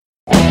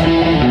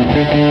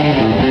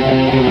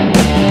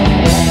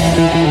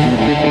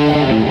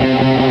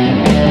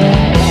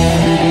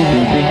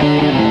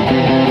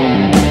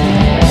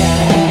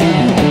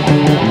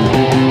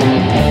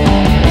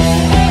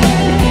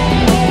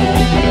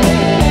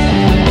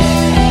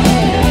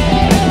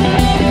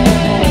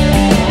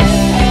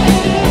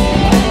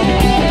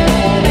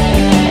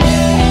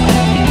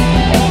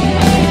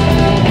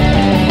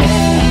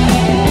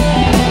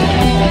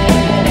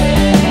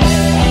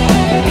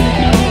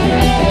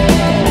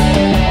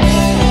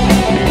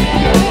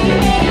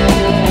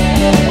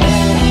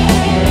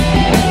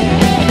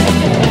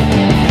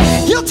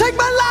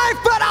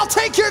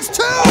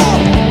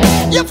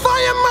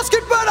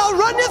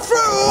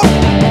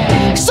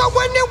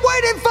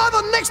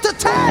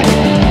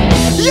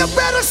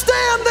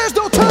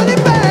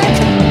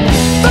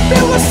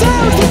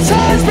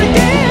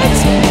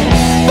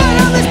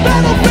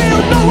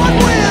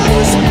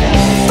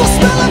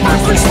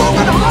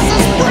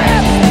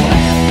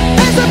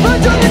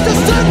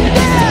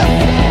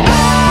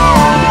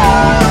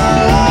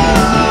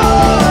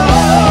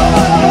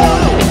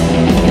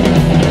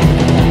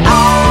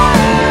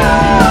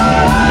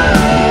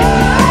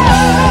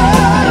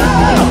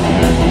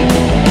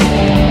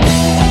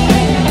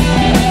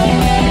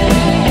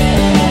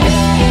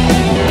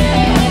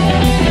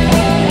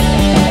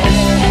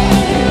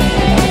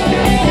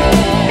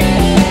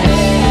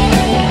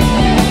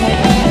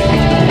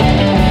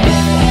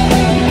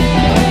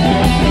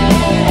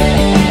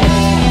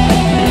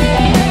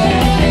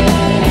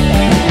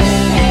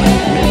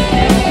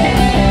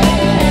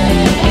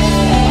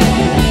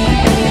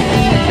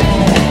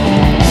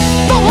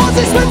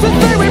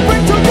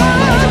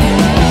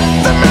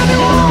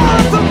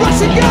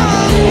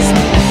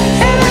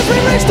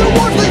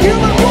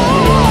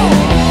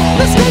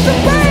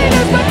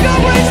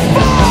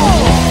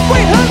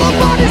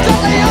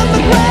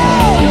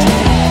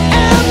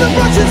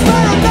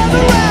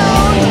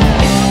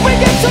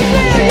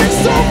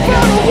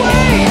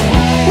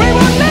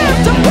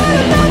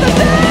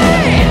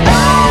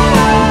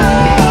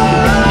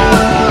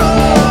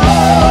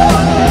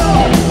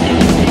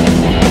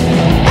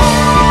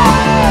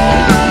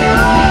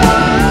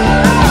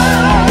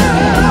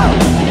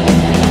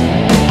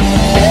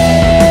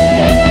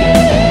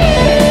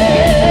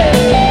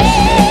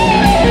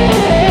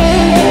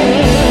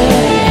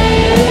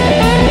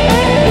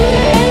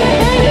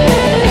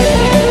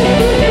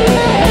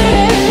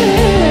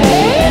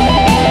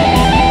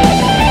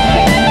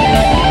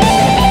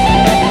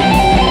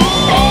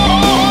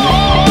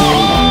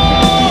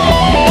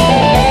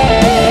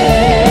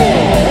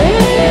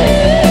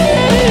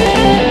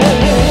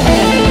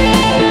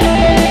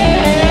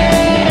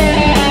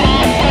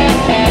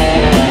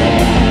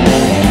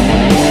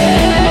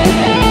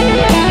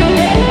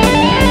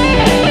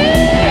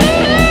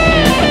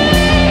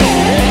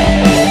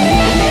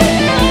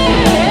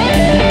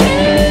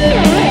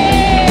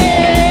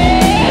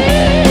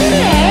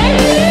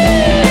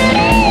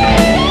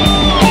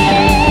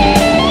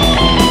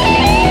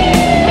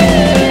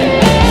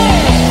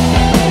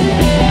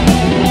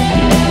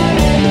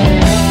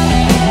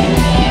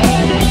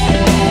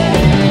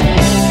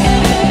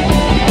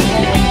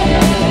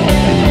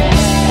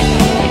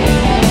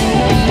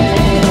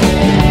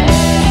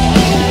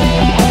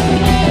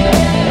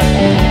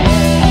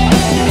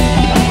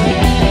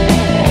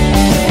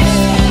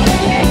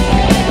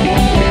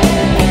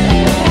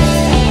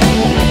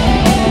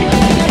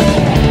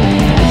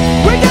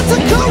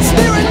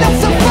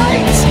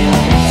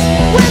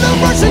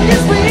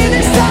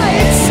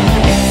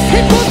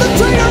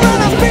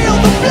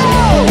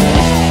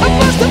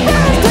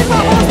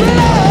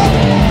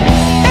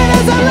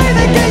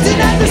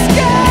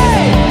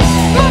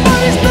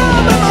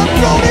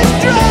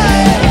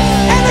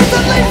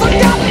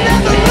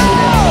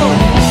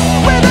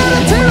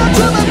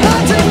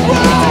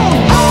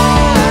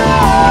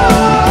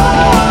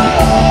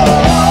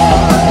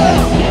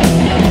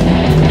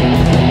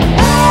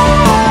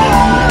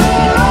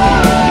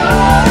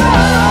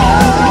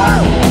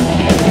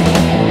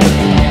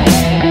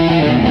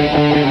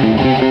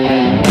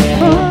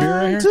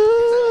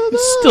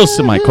still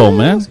semi-cold,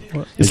 man.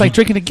 It's like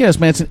drinking a Guinness,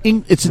 man. It's an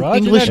English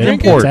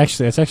import.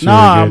 It's actually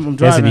nah, really good. I'm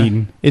driving.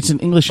 Eating. It's an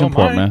English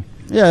import, man.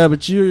 Yeah,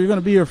 but you're going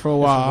to be here for a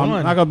while. I'm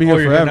not going to be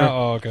here forever.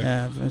 Okay.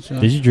 Yeah,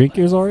 Did you drink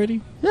yours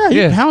already? Yeah,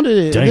 he pounded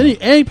it. Dang.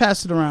 And he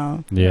passed it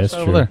around. Yeah, that's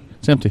over true. there.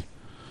 It's empty.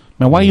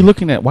 Man, why are you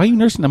looking at? Why are you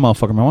nursing that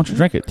motherfucker, man? Why don't you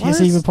drink it? He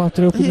hasn't even popped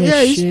it open.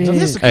 Yeah,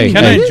 he's Hey,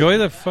 can I enjoy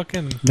the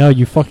fucking? No,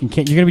 you fucking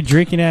can't. You're gonna be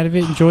drinking out of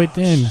it. Enjoy it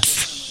then.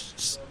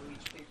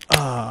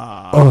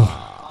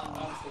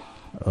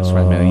 That's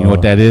right, man. You know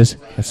what that is?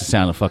 That's the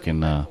sound of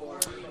fucking.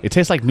 It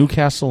tastes like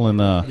Newcastle and.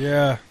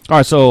 Yeah. All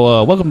right,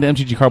 so welcome to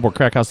MTG Cardboard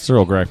Crack House. It's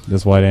Earl Greg.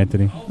 This White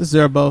Anthony. This is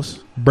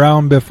Erebos.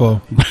 Brown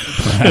Biffo.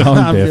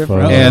 Brown Biffo.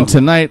 And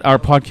tonight our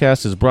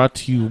podcast is brought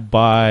to you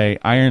by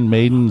Iron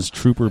Maiden's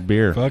Trooper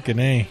Beer. Fucking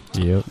A.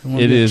 Yep.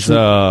 It is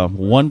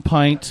 1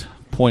 pint,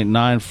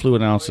 0.9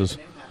 fluid ounces.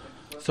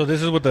 So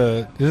this is what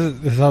this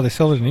is how they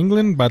sell it in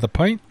England by the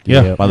pint.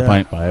 Yeah, Yep. by the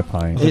pint. By a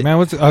pint. I was like, man,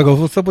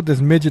 what's up with this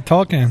midget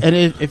talking? And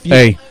if you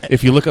Hey,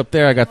 if you look up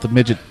there, I got the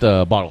midget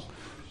bottle.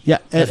 yeah,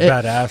 That's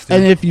badass. Dude.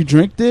 and if you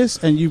drink this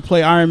and you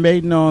play Iron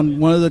Maiden on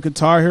one of the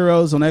Guitar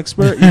Heroes on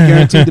Expert, you're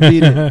guaranteed to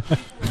beat it.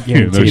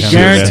 Guaranteed. Shit,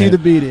 Guaranteed to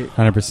beat it.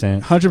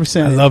 100%.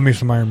 100%. I love me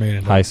some Iron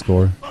Maiden. High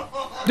score.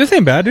 This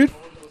ain't bad, dude.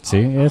 See?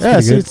 Yeah, it's Yeah,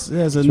 pretty good. it's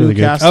a It's really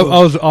good. I Newcastle.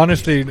 was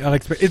honestly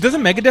unexpected.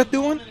 Doesn't Megadeth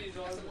do one?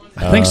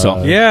 I think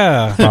so.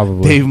 Yeah.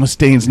 Probably. Dave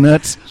Mustaine's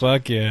nuts.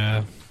 Fuck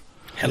yeah.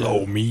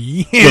 Hello,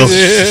 me.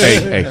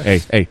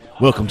 Hey.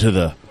 Welcome to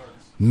the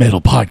Metal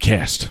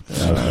Podcast.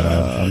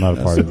 I'm not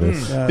a part of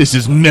this. This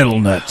is Metal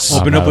Nuts.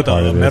 Open I'm up not with a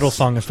part a of metal this.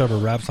 song instead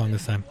of a rap song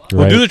this time. Right.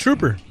 We'll do the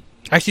Trooper.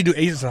 Actually, do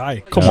Aces High.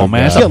 Come Oh, on,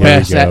 man. God.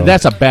 That's a There we go.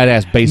 that's a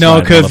badass bass No,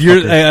 line, because you're.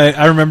 motherfucker.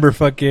 I remember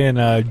fucking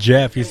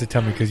Jeff used to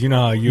tell me because you know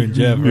how you and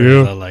Jeff Yeah.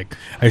 were like.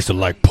 I used to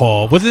like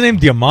Paul. What's his name?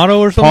 Diamato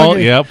or something. Paul, like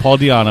that? yeah, Paul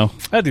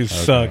Diano. That dude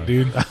sucked,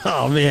 dude.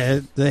 Oh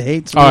man, the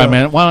hate's All right, real.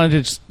 man. Why don't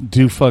you just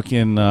do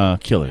fucking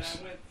Killers?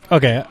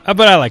 Okay,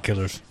 but I like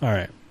Killers. All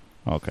right,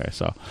 Okay,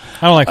 so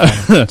I don't like.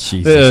 Phantom.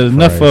 Jesus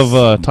enough Christ.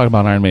 of talking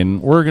about Iron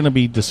Maiden. We're gonna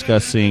be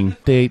discussing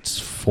dates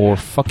for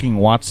fucking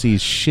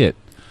Watsy's shit.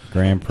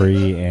 Grand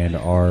Prix and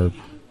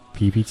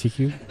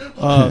RPPTQ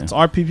It's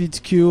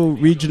RPPTQ,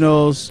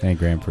 regionals, and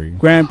Grand Prix.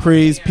 Grand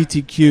Prix,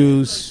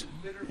 PTQs,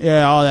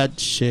 yeah, all that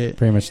shit.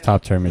 Pretty much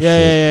top tournament Yeah,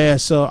 shit. yeah.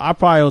 So I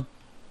probably will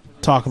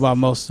talk about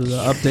most of the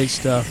update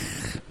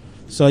stuff.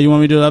 So you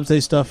want me to do the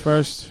update stuff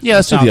first? Yeah,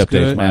 let's do the Sounds updates,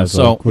 good. man. Might as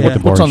well. So We'll get the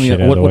what's on boring the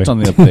shit out of the what's way. on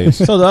the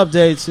updates? So the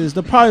updates is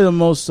probably the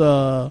most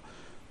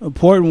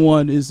important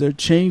one is they're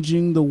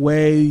changing the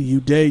way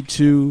you day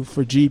two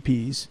for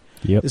GPs.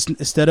 Yep.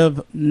 Instead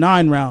of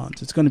 9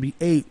 rounds, it's going to be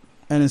 8.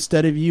 And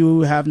instead of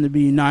you having to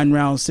be 9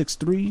 rounds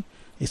 6-3,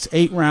 it's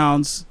 8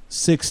 rounds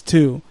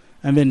 6-2.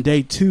 And then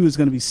day 2 is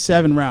going to be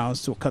 7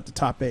 rounds to cut the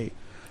top 8.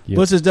 Yep.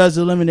 What this does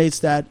eliminates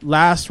that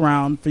last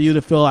round for you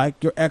to feel like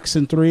you're X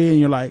and 3 and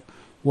you're like,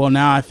 well,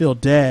 now I feel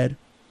dead.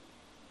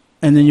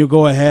 And then you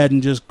go ahead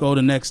and just go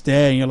the next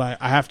day and you're like,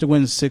 I have to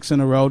win 6 in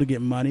a row to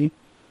get money.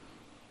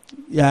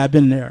 Yeah, I've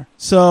been there.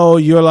 So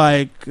you're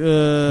like, I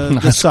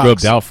this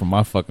scrubbed sucks. out from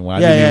my fucking one. I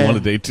Yeah, didn't yeah, even want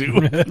a day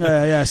two.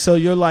 Yeah. So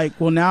you're like,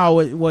 well, now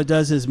what it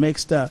does is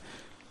makes that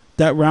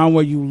round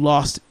where you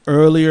lost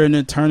earlier in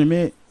the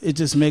tournament, it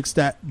just makes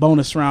that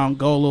bonus round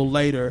go a little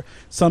later.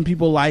 Some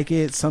people like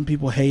it, some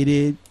people hate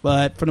it,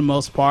 but for the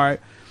most part,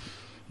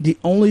 the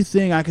only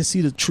thing I can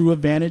see the true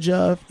advantage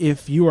of,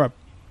 if you are,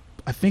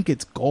 I think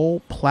it's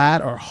gold,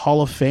 plat, or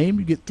Hall of Fame,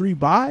 you get 3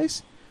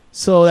 buys.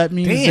 So that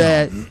means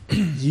that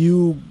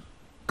you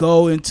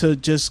go into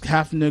just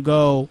having to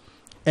go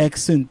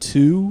X and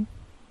 2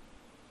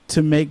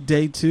 to make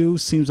day 2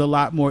 seems a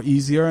lot more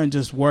easier and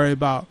just worry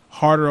about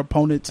harder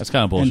opponents That's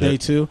kind of in day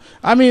bullshit. 2.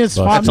 I mean, it's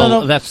Well,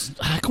 fine. That's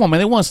come on, man.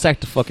 They want to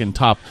stack the fucking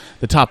top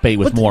 8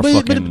 with more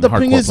fucking the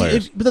thing hardcore is,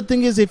 players. but the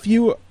thing is, if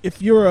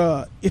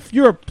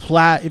you're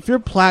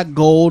plat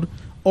gold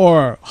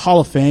or Hall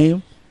of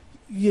Fame,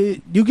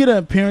 you get an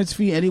appearance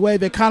fee anyway.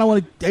 They kind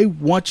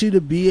of want you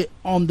to be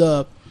on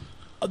the.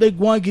 They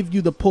want to give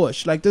you the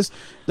push. Like this,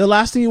 the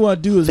last thing you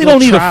want to do is They go don't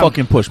need travel. a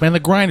fucking push, man.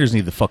 The grinders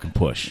need the fucking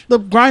push. The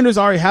grinders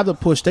already have the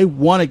push. They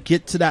want to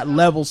get to that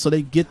level, so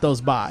they get those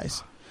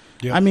buys.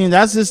 Yep. I mean,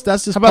 that's just How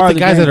part about of the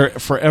guys game. that are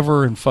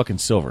forever in fucking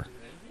silver?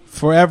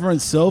 Forever in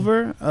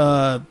silver?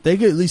 They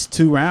get at least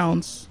 2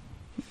 rounds.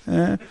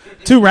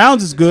 2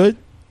 rounds is good.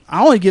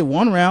 I only get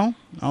 1 round.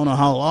 I don't know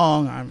how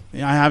long. I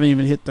haven't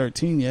even hit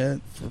 13 yet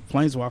for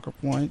Planeswalker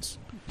points.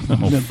 Oh,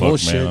 Been fuck,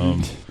 bullshitting.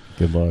 man.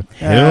 Good luck.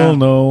 Hell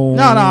no.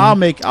 No, I'll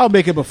make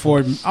it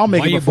before. I'll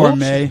make Why it you before bullshit?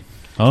 May.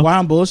 Huh? Why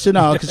I'm bullshit?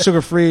 No, because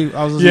sugar free.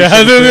 I was listening Yeah, to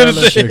I was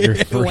gonna Sugar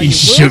say. Free earlier. Sugar-free. He's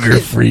sugar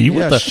free. What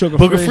Yeah, the sugar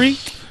booger free.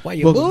 free? Why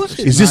you bullshit?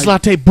 Is this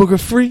latte booger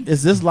free?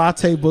 Is this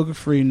latte booger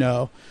free?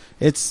 No,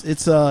 it's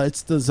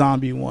the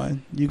zombie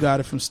one. You got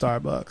it from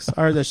Starbucks.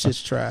 I heard that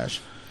shit's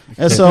trash.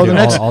 And so the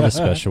next all the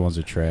special ones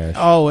are trash.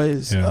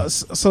 always. Yeah.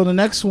 So the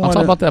next one. I'm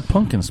talking about that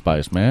pumpkin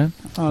spice, man.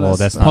 Oh,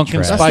 that's not- not Pumpkin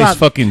trash. spice That's not-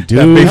 fucking That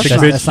douche. basic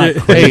bitch shit.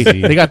 Hey,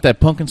 crazy. they got that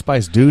pumpkin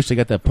spice douche. They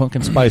got that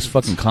pumpkin spice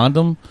fucking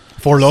condom.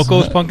 Four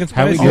Locos pumpkin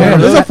How we spice. go? Oh,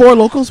 there's a 4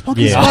 Locals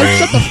pumpkin Yeah. spice.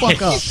 Shut the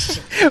fuck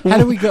up. How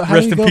do we go? How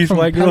Rest do in we go peace, from,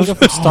 white how do we girls.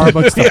 go from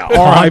Starbucks to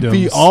R.I.P.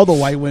 condoms? all the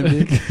white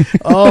women.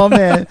 Oh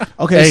man.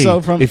 Okay, Hey, so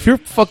from if your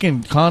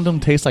fucking condom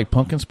tastes like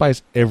pumpkin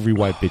spice, every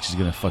white bitch is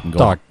gonna fucking go.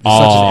 Dog, it's "Oh,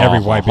 not just every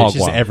white bitch, hog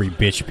just wild." every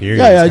bitch. Period.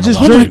 Yeah, It's just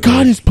gonna Oh love my it.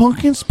 god, it's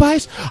pumpkin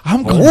spice!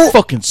 I'm gonna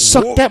fucking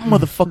suck that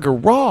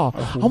motherfucker raw.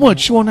 I want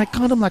to chew on that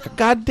condom like a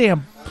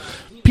goddamn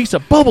piece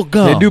of bubble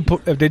gum.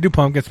 If they do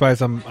pumpkin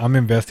spice, I'm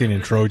investing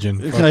in Trojan.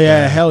 Fuck yeah,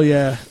 that. hell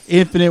yeah,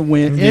 infinite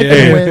win, Yeah.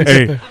 infinite wins.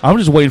 Hey, I'm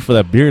just waiting for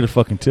that beer to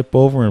fucking tip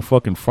over and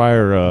fucking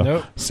fire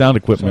Nope. sound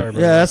equipment. Sorry,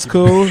 bro. Yeah, that's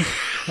cool.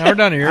 Now we're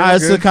done here. We're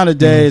It's the good. kind of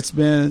day it's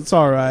been. It's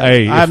all right.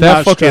 Hey, I have if that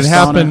not fucking stressed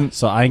on it. happened,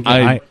 So I ain't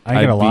I'd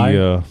gonna lie.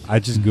 be, I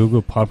just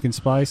Googled pumpkin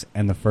spice,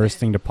 and the first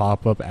thing to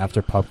pop up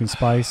after pumpkin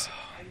spice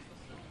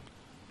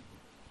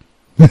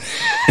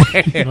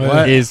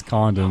is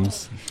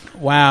condoms.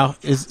 Wow.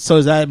 Is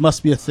that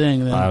must be a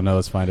thing then? I don't know.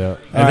 Let's find out.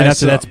 And All then right,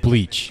 after that's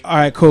bleach. All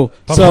right, cool.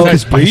 Pumpkin So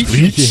spice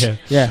bleach? Yeah.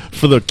 yeah,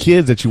 For the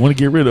kids that you want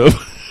to get rid of.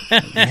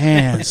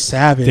 man,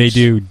 savage. They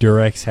do.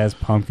 Durex has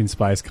pumpkin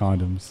spice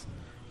condoms.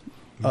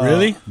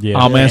 Really?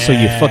 Yeah. Oh man, so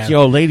you fuck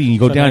your old lady and you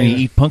go So down and they- you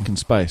eat pumpkin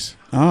spice.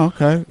 Oh,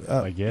 okay.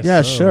 I guess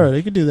Yeah, so. sure.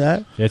 They could do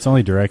that. Yeah, it's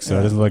only Durex, so Yeah.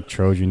 it doesn't look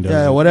Trojan. Does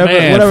Yeah, it? whatever.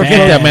 Man, Whatever. forget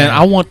floats- that, man.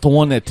 I want the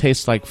one that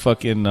tastes like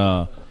fucking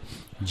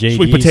JD's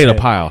sweet potato has-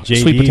 pie.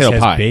 JD's Sweet potato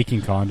has pie.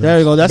 Bacon condoms. There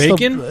you go. That's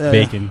Bacon? The,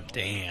 Bacon.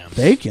 Damn.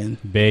 Bacon.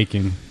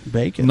 Bacon.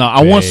 Bacon. No,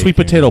 I want sweet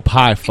Bacon. potato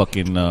pie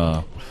fucking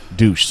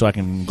douche so I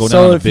can go down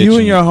So on if the bitch you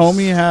and your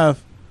homie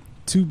have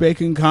 2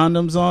 bacon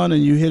condoms on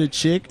and you hit a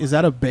chick, is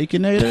that a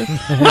baconator?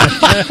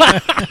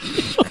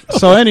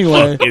 So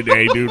anyway,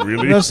 Hey, dude,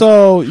 really?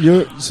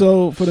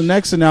 so for the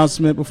next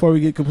announcement, before we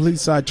get completely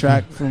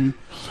sidetracked from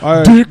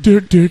our Dick.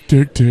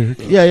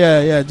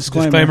 yeah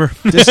disclaimer.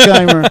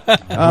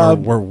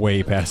 We're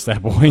way past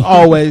that point.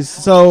 Always.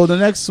 So the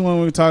next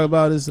one we talk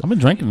about is I've been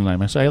drinking tonight,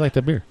 man. So I like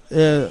that beer.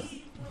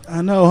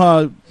 I know,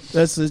 huh?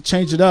 Let's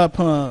change it up,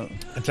 huh?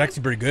 It's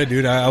actually pretty good,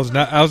 dude. I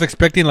was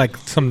expecting like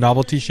some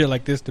novelty shit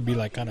like this to be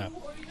like kind of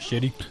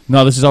shitty.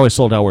 No, this is always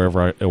sold out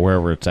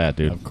wherever it's at,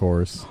 dude. Of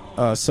course.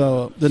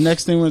 So the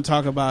next thing we're going to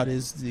talk about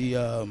is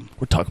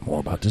We're talking more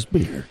about this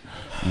beer.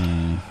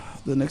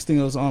 the next thing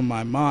that was on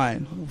my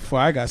mind before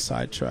I got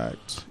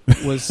sidetracked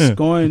was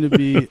going to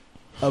be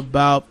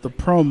about the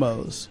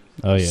promos.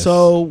 Oh yes.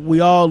 So we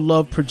all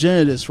love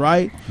Progenitus,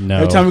 right? no.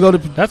 Every time we go to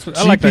That's what GP,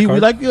 I like that we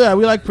card. like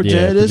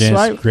Progenitus, Progenitus,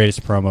 right?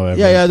 Greatest promo ever.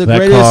 Yeah, the that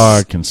greatest.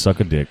 card can suck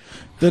a dick.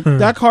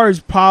 That card is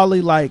probably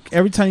like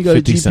every time you go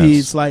to 50 GP, cents.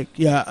 it's like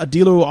a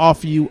dealer will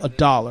offer you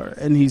 $1,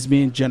 and he's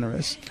being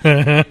generous.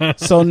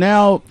 So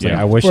now, It's like,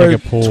 Yeah. I wish for I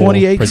could pull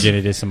 28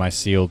 Progenitus in my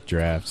sealed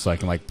draft so I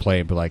can like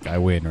play and be like, I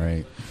win,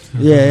 right?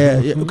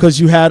 yeah,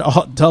 because you had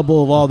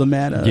double of all the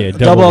mana, Yeah,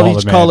 double all of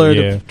each the mana, color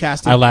yeah. to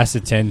cast I it.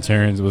 lasted 10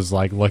 turns, was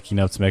like lucky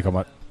enough to make all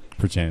my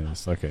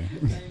Progenitus. Okay.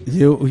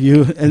 You,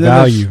 and then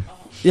Value.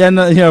 Yeah,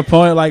 no, your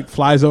opponent like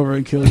flies over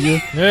and kills you.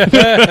 Y'all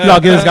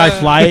get this guy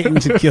flight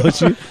and to kill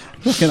you.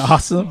 Fucking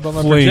awesome. But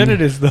my Fling.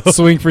 Progenitus, though.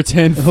 Swing for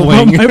 10,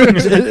 Well, fling.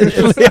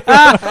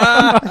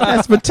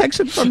 That's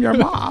protection from your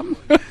mom.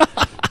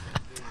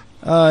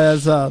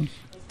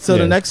 So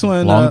Yeah. the next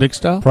one, Long dick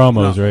style?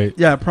 Promos, right?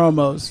 yeah,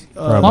 promos.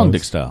 Promos. Long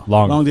dick style.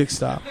 Long dick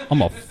style. I'm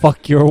gonna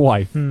fuck your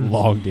wife.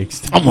 Long dick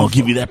style. I'm going to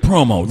give you that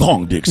promo.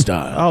 Long dick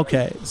style.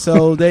 Okay,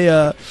 so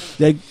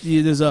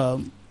there's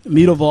a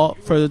Metal Vault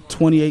for the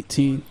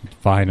 2018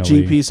 Finally.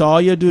 GP. So all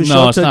you do is show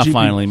No, up it's to not GP.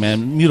 finally,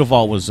 man.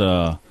 Mutavault was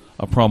a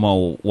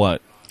promo,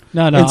 what?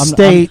 No, in I'm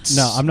states.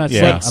 I'm not Yeah.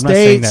 saying. Like I'm not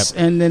saying states, that.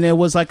 and then it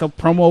was like a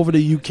promo over the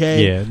UK.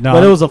 Yeah, no, but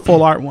it I'm- was a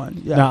full art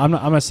one. Yeah. No,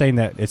 I'm not saying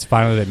that it's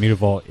finally that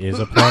Mutavault is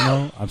a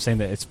promo. I'm saying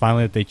that it's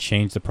finally that they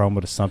changed the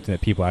promo to something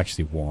that people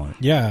actually want.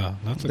 Yeah.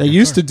 That's a They good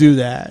used to card. do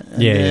that.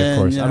 And Yeah, then, of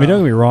course. you I mean, don't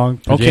know, get me wrong.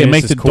 Okay, Progenitus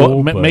make is the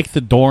cool, but make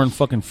the Dorn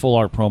fucking full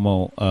art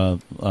promo.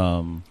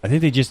 I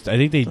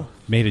think they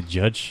made a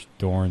Judge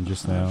Dorn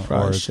just now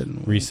Probably or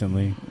shouldn't.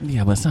 recently.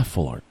 Yeah, but it's not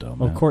full art though.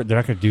 Man. Of course, they're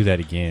not gonna do that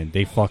again.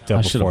 They fucked up.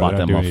 I should have before. bought that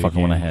They're not doing it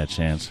motherfucker when I again. had a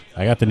chance.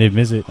 I got the Niv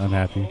Mizzet. I'm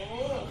happy.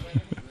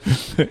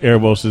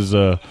 Erebos is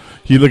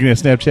you looking at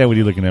Snapchat? What are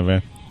you looking at,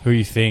 man? Who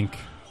you think?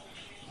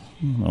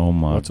 Oh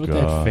my What's god! with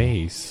that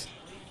face?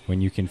 When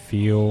you can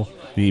feel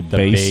The the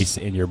base. bass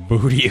in your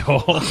booty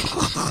hole.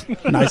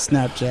 nice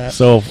Snapchat.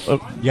 So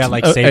Yeah,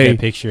 like save that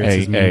picture. It's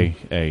his meme.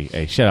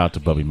 hey! Shout out to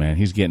Bubby, man.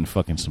 He's getting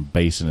fucking some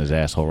bass in his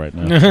asshole right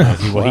now.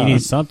 Well, he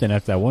needs something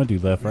after that one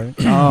dude left, right?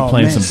 Oh,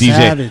 playing man, some DJ.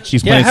 savage.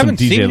 He's Yeah, I playing some haven't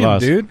seen DJ him,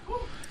 Lost. dude.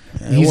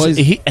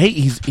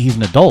 He's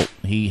an adult.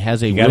 He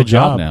has a He got real a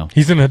job. now.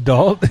 He's an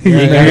adult. Yeah, he yeah,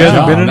 hasn't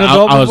yeah. been an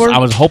adult I was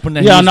before. hoping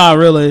that. Yeah, he's- not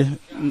really.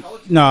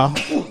 No,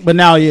 but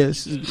now he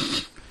is.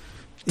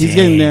 He's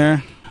getting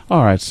there.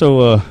 All right,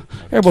 so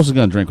Erebos is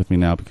gonna drink with me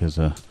now because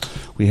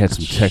we had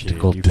some Shit,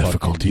 technical you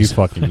difficulties.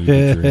 Fucking need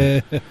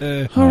to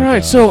drink. All right,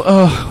 God. so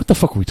what the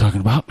fuck are we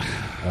talking about?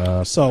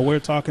 So we're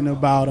talking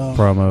about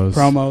Promos.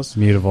 promos.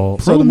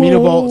 Mutavault. So the Promo. meter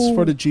vaults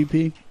for the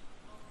GP,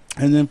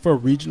 and then for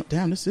regional.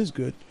 Damn, this is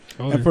good.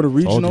 Oh, And for the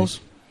Told you. regionals,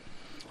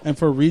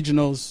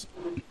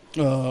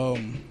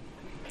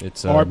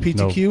 It's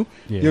RPTQ, no,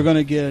 yeah. you're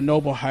gonna get a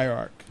Noble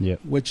Hierarch, Yep.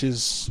 which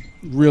is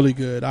really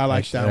good. I like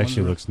actually, that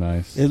actually one. looks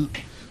nice.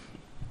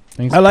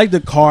 I like the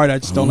card. I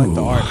just don't like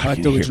the Ooh, art. I I like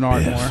can the hear original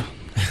art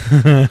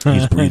Biff. more.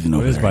 He's breathing It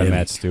over is there. by heavy.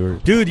 Matt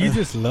Stewart. dude, you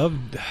just love.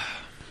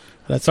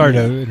 That's Sorry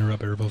yeah. to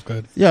interrupt. Everybody's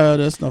good. Yeah,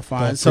 that's no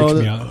fine. That So freaks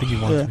me the- out. I think he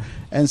wants yeah. me.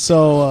 And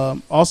so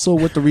also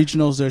with the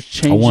regionals, there's I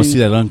changing. want to see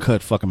that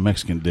uncut fucking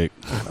Mexican dick.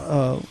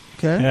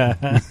 Okay, Yeah.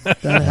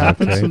 that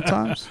happens Okay.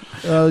 sometimes.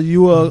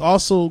 You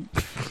also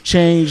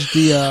change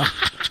the.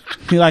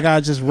 You like I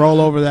just roll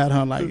over that,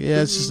 huh? Like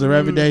yeah, it's just an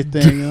everyday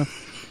thing. You know?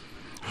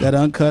 That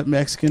uncut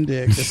Mexican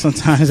dick. That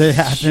sometimes it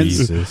happens.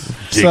 Jesus.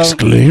 So-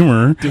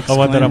 Disclaimer. I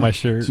want that on my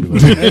shirt.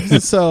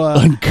 So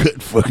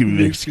Uncut fucking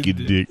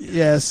Mexican dick.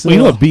 yeah, so Well,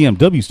 you know what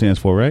BMW stands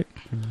for, right?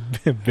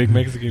 Big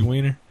Mexican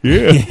wiener.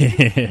 Yeah.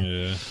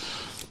 Yeah.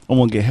 I'm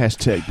gonna get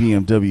hashtag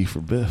BMW for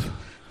Biff.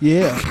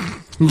 yeah.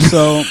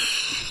 So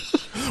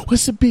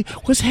What's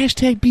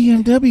hashtag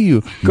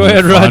BMW? Go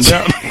ahead, Raj.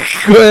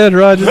 Go ahead,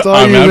 Raj. It's all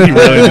I you, mean, I'll be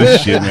man. running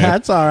this shit, man.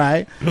 that's all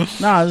right.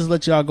 Nah, I'll just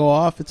let y'all go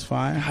off. It's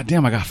fine. God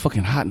damn, I got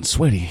fucking hot and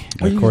sweaty.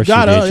 Well, Of course you you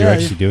gotta, did. You're yeah,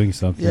 actually doing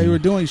something. Yeah, you were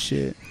doing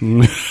shit.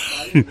 No,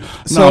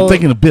 So- I'm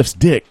thinking of Biff's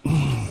dick.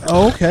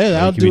 Oh, okay,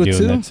 Yeah, that'll you could do be it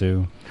doing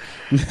too.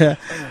 that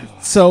too.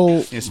 So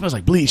It smells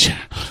like bleach.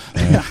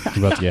 Yeah,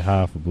 you're about to get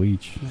high for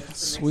bleach.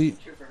 sweet.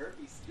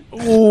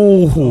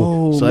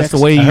 Oh, so that's the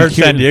way you I heard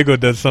cure- San Diego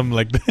does something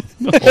like that.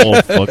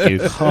 Oh, fuck it.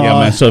 Yeah,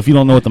 man. So if you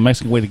don't know what the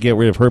Mexican way to get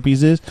rid of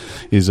herpes is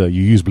you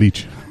use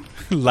bleach.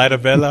 Light a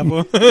vela.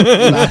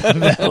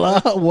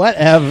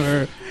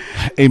 Whatever.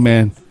 Hey,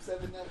 man.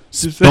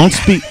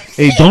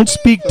 Don't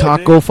speak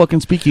taco.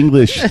 Fucking speak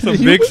English. Some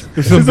big,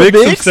 some Big?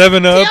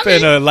 7-Up,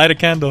 and light a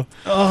candle.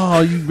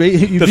 Oh, you The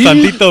beat me?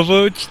 Santito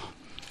food.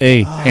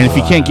 Hey, and if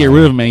you can't get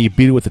rid of it, man, you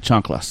beat it with the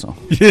chancla. So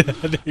Yeah,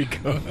 there you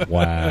go.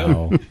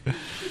 Wow.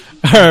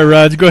 All right,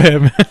 Raj, go ahead,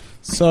 man.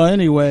 So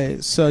anyway,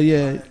 so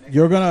yeah,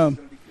 they're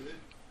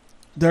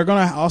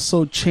gonna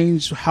also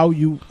change how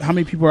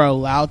many people are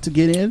allowed to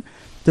get in,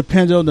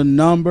 depending on the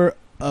number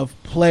of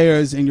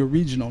players in your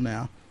regional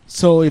now.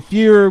 So if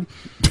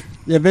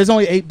there's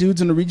only 8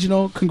 dudes in the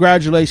regional,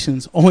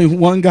 congratulations, only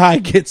one guy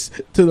gets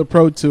to the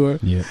Pro Tour,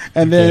 Yep.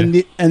 and then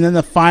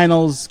the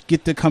finals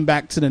get to come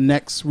back to the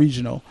next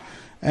regional,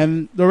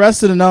 and the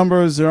rest of the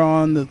numbers are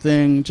on the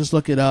thing. Just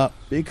look it up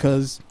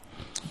because.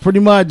 Pretty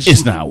much,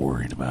 it's not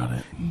worried about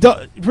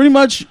it. pretty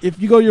much,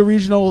 if you go to your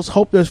regionals,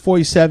 hope there's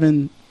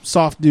 47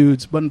 soft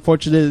dudes, but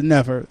unfortunately, it's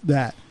never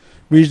that.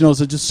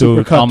 Regionals are just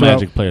super Dude, all cutthroat.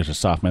 Magic players are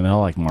soft, man. They're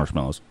all like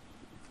marshmallows.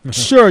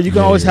 Sure, you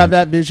can always have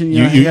that vision.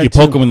 You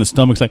poke them in the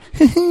stomach, it's like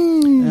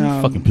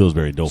Um, fucking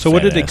Pillsbury dope. So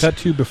what did they ass. cut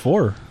to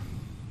before?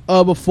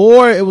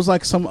 Before it was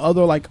like some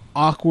other like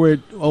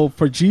awkward. Oh,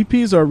 for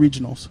GPs or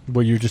regionals.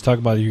 What you were just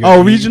talking about?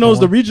 Regionals.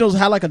 The regionals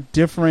had like a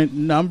different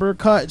number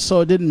cut, so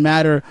it didn't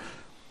matter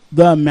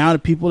the amount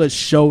of people that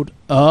showed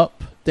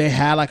up. They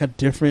had like a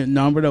different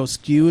number that was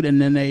skewed, and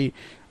then they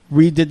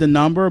redid the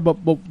number. But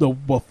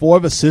before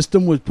the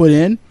system was put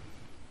in,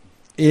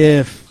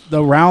 if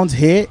the rounds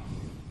hit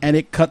and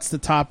it cuts the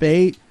top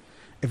 8,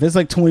 if it's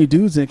like 20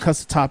 dudes and it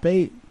cuts the top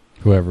 8,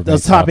 Whoever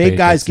those makes top 8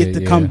 guys gets get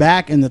to it, come yeah.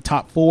 back, and the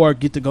top 4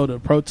 get to go to the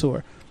Pro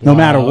Tour, no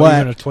matter what,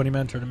 Even a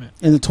 20-man tournament.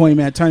 in the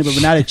 20-man tournament.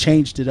 But now they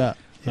changed it up.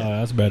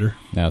 That's better.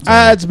 Now it's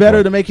It's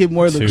better to make it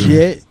more 2.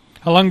 legit.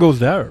 How long goes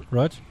that,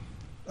 Raj?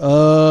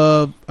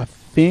 I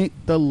think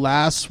the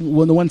last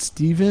one, the one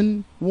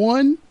Steven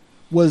won,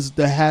 was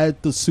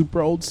had the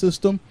super old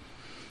system,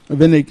 and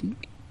then they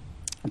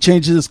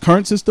changed this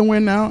current system we're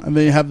in now, and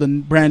then you have the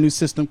brand new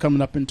system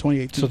coming up in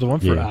 2018. So the one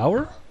for an Yeah.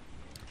 hour?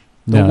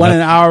 The one an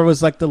hour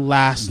was like the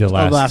last The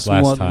last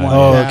one. time.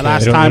 Oh, Yeah, okay.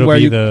 last It'll time where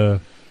be you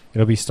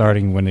it'll be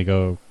starting when they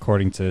go.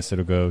 According to this,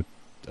 it'll go.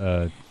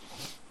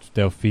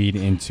 They'll feed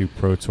into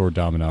Pro Tour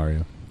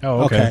Dominaria.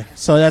 Oh, okay.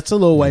 So that's a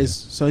little ways.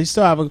 So you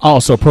still have a Oh,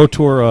 so Pro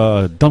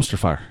Tour dumpster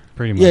fire.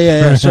 Pretty much.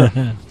 yeah, sure.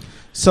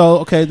 So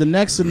okay, the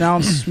next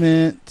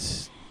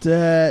announcement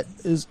that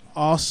is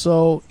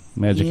also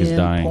Magic is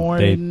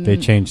dying. They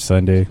changed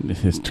Sunday.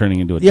 It's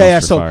turning into a dumpster yeah.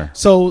 fire.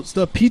 So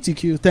the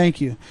PTQ,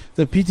 thank you.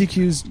 The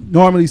PTQs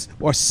normally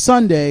or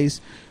Sundays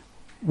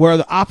were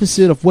the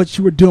opposite of what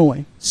you were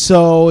doing.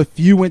 So if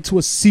you went to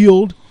a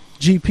sealed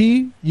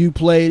GP, you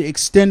played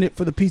extended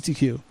for the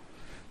PTQ.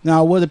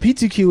 Now, what the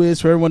PTQ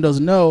is, for everyone who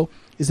doesn't know,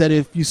 is that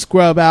if you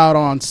scrub out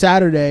on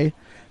Saturday,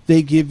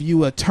 they give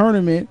you a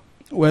tournament,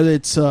 whether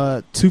it's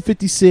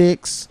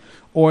 256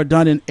 or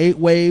done in 8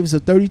 waves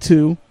of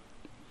 32,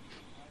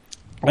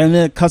 and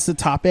then it cuts the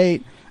top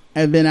 8,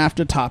 and then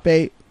after top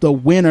 8, the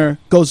winner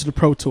goes to the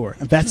Pro Tour,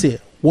 and that's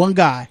it. One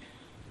guy.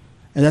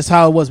 And that's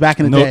how it was back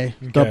in the day.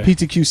 The Okay.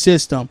 PTQ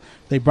system,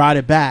 they brought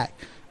it back,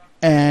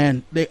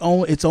 and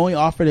it's only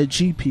offered at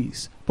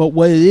GPs. But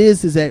what it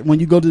is that when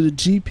you go to the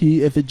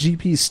GP, if a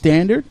GP is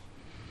standard,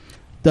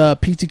 the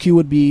PTQ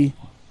would be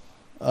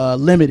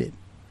limited,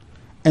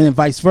 and then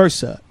vice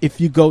versa.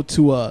 If you go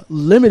to a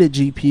limited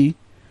GP,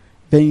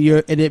 then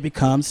it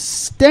becomes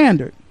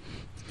standard.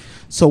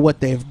 So what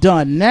they've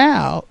done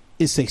now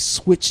is they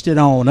switched it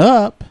on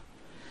up,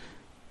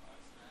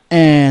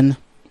 and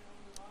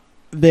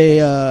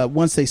they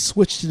once they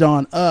switched it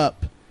on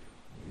up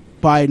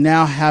by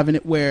now having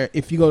it where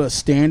if you go to a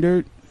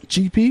standard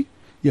GP,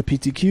 your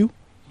PTQ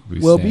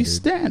will be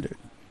standard.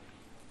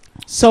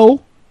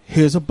 So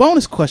here's a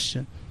bonus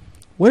question: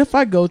 what if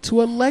I go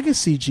to a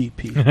legacy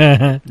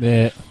GP?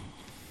 Yeah.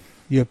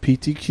 Your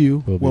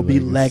PTQ will be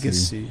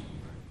legacy.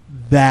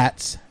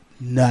 That's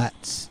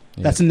nuts.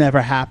 Yeah. That's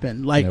never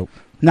happened. Like Nope.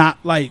 not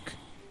like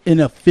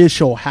an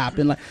official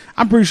happen. Like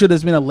I'm pretty sure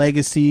there's been a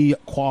legacy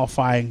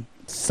qualifying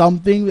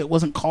something that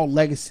wasn't called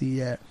legacy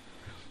yet.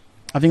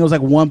 I think it was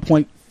like 1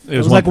 point. It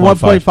was like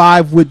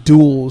 1.5 with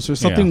duels or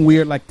something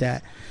weird like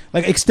that.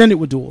 Like extended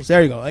with duels.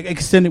 There you go. Like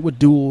extended with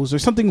duels or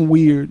something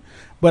weird.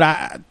 But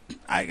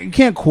I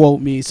can't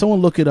quote me. Someone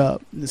look it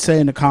up and say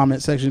in the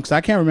comment section because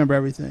I can't remember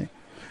everything.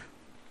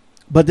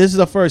 But this is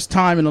the first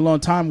time in a long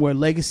time where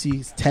legacy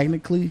is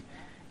technically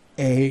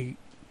a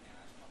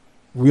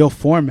real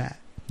format.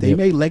 They Yep.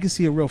 made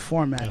Legacy a real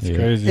format. That's Yeah.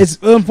 crazy. It's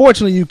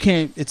unfortunately you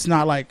can't. It's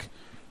not like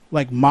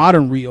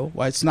modern real.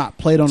 Where it's not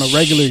played on a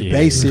regular Shit.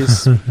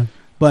 basis.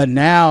 But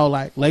now,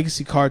 like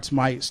Legacy cards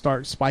might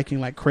start spiking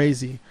like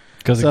crazy.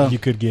 Because so- you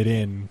could get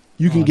in.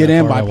 You can on get that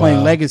in far. by playing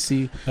Wow.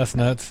 Legacy. That's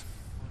nuts.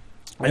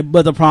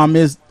 But the problem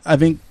is, I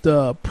think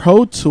the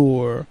Pro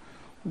Tour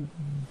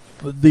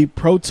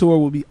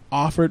will be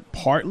offered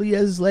partly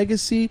as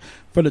Legacy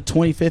for the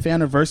 25th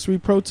anniversary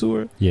Pro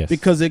Tour Yes.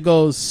 because it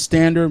goes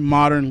standard,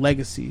 modern,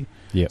 Legacy.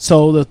 Yep.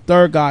 So the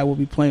third guy will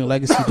be playing a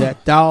Legacy deck.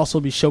 That'll also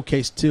be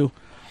showcased too.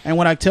 And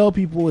what I tell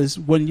people is,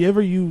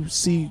 whenever you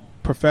see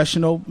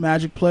professional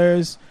Magic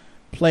players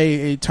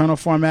play a Eternal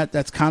format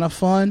that's kind of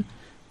fun,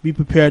 be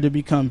prepared to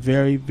become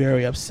very,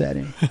 very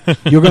upsetting.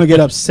 You're going to get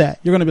upset.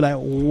 You're going to be like,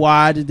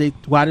 why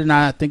did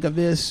I think of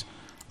this?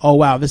 Oh,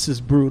 wow, this is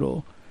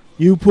brutal.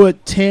 You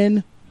put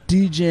 10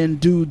 DGen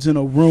dudes in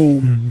a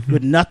room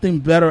with nothing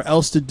better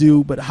else to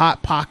do but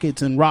Hot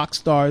Pockets and Rock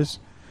Stars,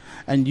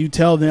 and you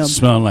tell them,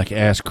 Smelling like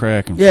ass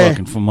crack and Yeah.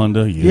 fucking from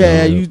under.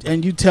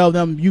 you tell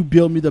them you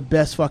build me the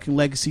best fucking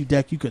Legacy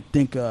deck you could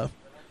think of.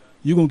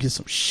 You're going to get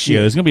some shit.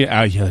 Yeah, there's gonna be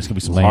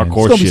some Lands. It's hardcore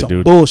gonna be shit, some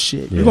dude.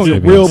 bullshit. Yeah, You're gonna it's get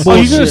gonna be real insane. Oh,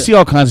 bullshit. you're gonna see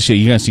all kinds of shit.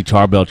 You're gonna see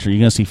Charbelcher. You're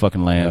gonna see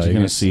fucking lands. You're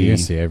gonna see. You're gonna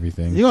see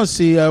everything. You're gonna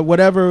see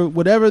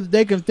whatever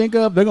they can think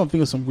of. They're gonna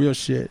think of some real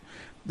shit.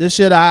 This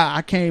shit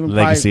I can't even.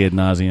 Legacy ad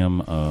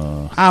nauseum.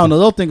 I don't know.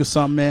 They'll think of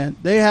something, man.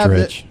 They have it.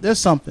 Dredge. There's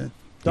something.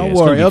 Don't yeah, it's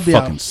worry, gonna it'll be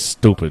fucking out.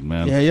 stupid,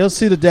 man. Yeah, you'll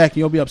see the deck and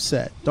you'll be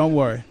upset. Don't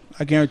worry,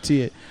 I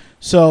guarantee it.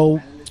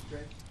 So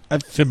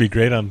Should be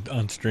great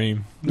on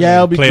stream. Yeah,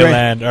 it'll be Play great. a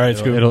land. All right,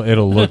 Scoop.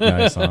 It'll look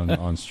nice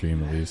on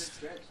stream at least.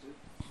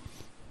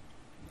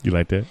 You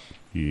like that?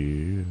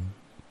 Yeah.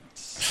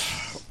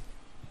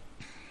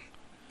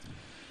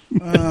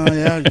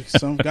 yeah,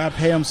 some gotta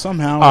pay them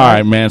somehow. All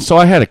right, man. So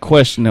I had a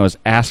question that was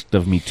asked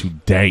of me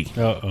today.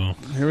 Uh-oh.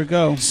 Here we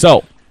go.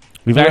 So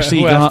we've Who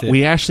actually asked it?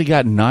 we actually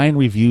got 9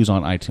 reviews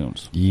on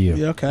iTunes. Yeah.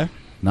 Yeah, okay.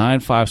 9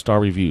 5-star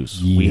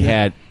reviews. We Yeah.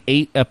 had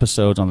 8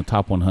 episodes on the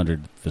top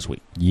 100 this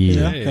week.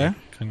 Yeah. Yeah. Okay.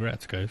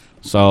 Congrats, guys.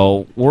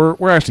 So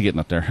we're actually getting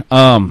up there.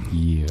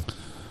 Yeah.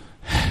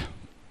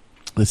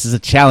 This is a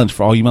challenge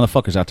for all you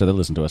motherfuckers out there that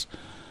listen to us.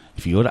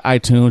 If you go to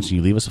iTunes and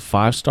you leave us a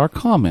 5-star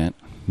comment,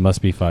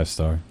 Must be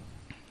 5-star.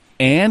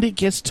 and it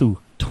gets to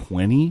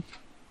 20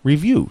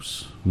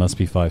 reviews. Must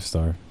be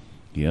 5-star.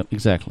 Yep,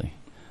 exactly.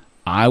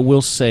 I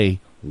will say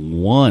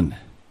one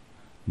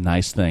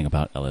nice thing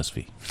about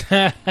LSV.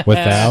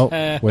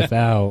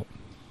 Without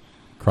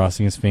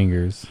crossing his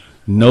fingers.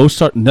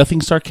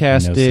 Nothing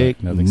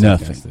sarcastic. Nothing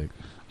nothing. sarcastic.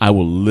 I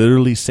will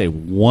literally say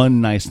one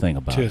nice thing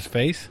about To it. his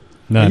face.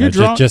 No, Are no, you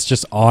drunk?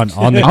 just on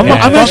the. I'm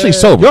cast. actually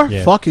sober. You're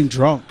Yeah. fucking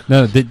drunk.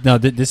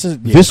 This is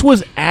yeah. This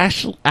was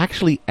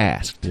actually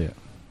asked. Yeah.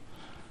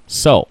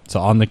 So So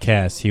on the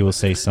cast, he will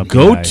say something.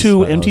 go nice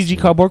to about MTG LSD.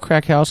 Cardboard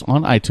Crack House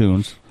on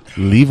iTunes.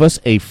 Leave us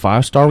a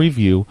 5-star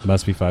review.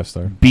 Must be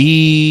 5-star.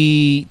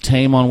 Be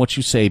tame on what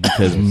you say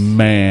because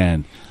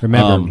man,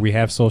 Remember, we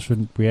have social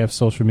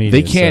media.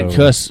 they can't so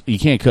cuss. You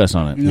can't cuss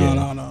on it. No,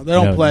 Yeah. no. They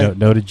don't play.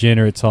 No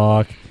degenerate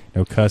talk.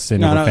 No cussing.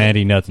 No, No no.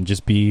 profanity. Nothing.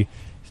 Just be,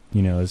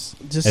 as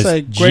Just as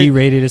say great.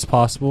 G-rated as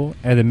possible,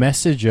 and then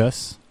message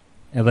us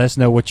and let us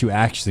know what you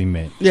actually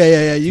meant. Yeah. You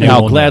They And got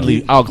I'll won't gladly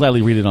know. I'll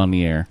gladly read it on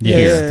the air.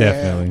 Yes,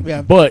 definitely.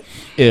 Yeah. But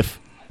if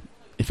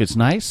it's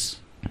nice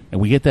and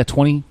we get that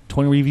 20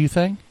 review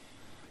thing,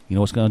 you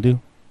know what's going to do?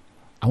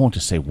 I won't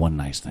just say one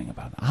nice thing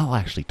about it. I'll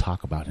actually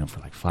talk about him for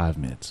like 5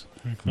 minutes.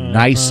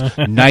 Nice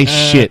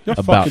shit You're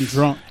about fucking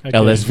drunk.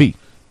 LSV.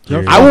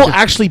 You're- I will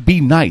actually be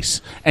nice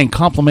and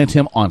compliment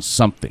him on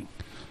something.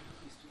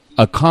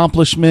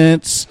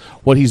 Accomplishments,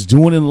 what he's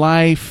doing in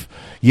life.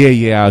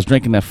 Yeah, I was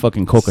drinking that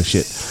fucking coca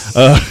shit.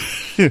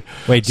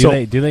 Wait, do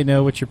So- they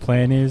know what your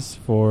plan is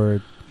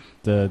for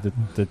the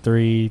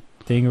 3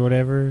 thing or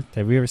whatever?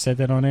 Have we ever said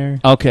that on air?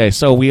 Okay,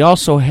 so we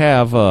also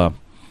have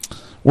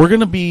we're going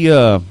to be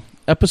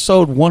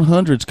episode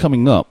 100's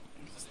coming up.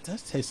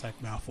 That tastes like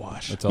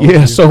mouthwash. That's all Yeah, we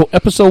do. so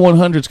episode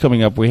 100's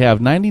coming up. We have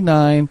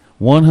 99,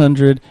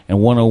 100, and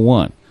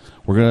 101.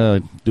 We're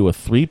going to do a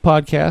 3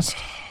 podcast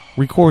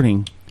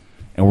recording,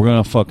 and we're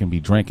going to fucking be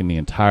drinking the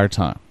entire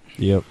time.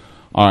 Yep.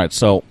 All right,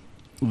 so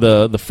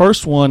the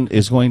first one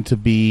is going to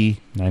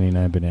be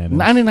 99 bananas.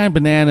 99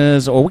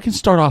 bananas, or we can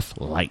start off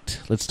light.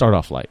 Let's start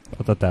off light.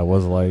 I thought that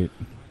was light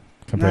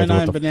compared to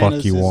 99 what the bananas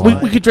fuck you is want. We,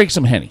 light. we could drink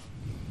some Henny.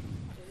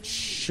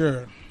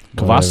 Sure.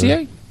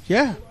 Cavassier?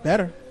 Yeah,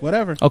 better.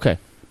 Whatever. Okay.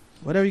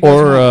 Whatever you guys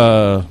Or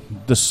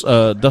want.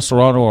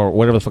 Dusserano or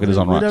whatever the fuck it is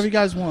on Whatever rocks. you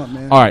guys want,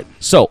 man. All right,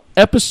 so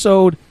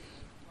episode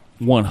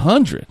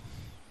 100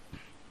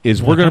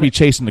 is we're going to be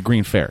chasing the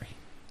Green Fairy.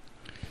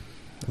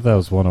 I thought that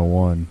was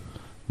 101.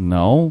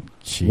 No.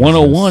 Jesus.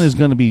 101 is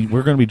going to be,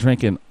 we're going to be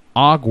drinking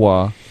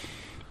agua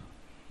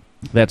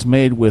that's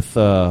made with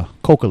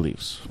coca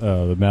leaves.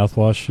 The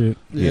mouthwash shit.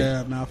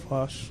 Yeah,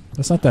 mouthwash.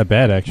 That's not that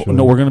bad, actually.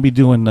 No, we're going to be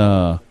doing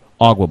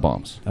agua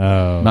bombs.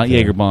 Oh, Not okay.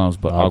 Jaeger bombs,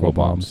 but agua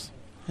bombs.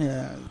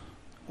 Yeah.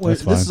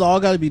 That's this is fine. all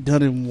got to be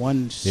done in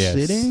one Yes.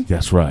 sitting.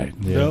 That's right.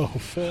 Yeah. No,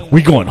 fuck.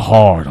 We going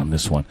hard on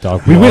this one.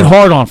 Dog, We raw. went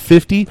hard on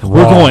 50.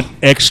 We're Raw. going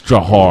extra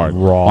hard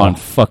Raw. on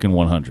fucking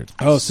 100.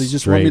 Oh, so you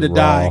just want me to Straight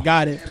die? raw.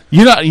 Got it.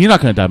 You're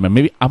not gonna die, man.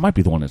 Maybe I might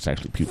be the one that's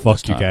actually puking. Fuck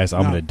this you time. guys.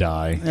 I'm No. gonna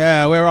die.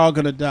 Yeah, we're all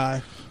gonna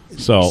die.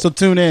 So, So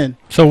tune in.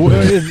 So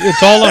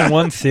it's all on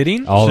one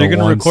sitting. All so you're in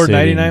gonna one record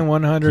sitting. 99,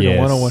 100, Yes. and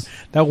 101.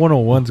 That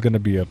 101's gonna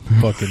be a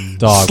fucking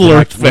Dog. Slurp we're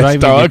not fest, even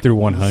dog. get through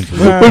 100. we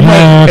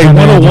might, hey,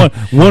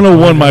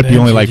 101 might be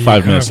only like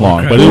 5 minutes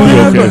long, but it'll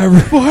be okay.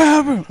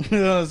 Forever.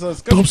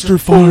 Dumpster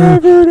fire,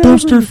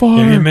 dumpster If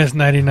fire. you missed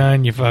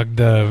 99, you fucked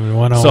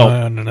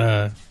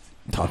 101.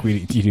 Talk. You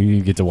didn't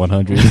even get to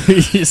 100.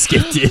 You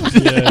skipped it.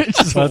 Yeah,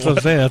 that's what I'm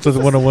saying. That's what the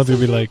 101's gonna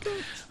be like.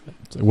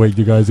 Wait,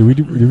 you guys, did we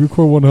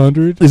record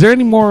 100 Is there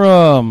any more?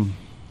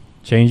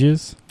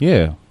 changes?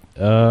 Yeah,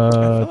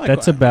 like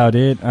That's what- about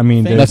it. I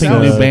mean, Think there's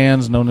nothing so. new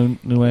bands, no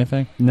new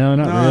anything. No,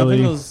 not No, I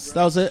think really.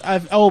 that was it.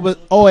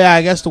 Oh yeah,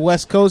 I guess the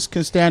West Coast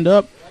can stand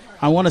up.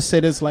 I want to say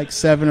there's like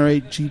 7 or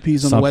 8 GPs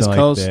on Something the West like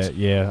Coast. that.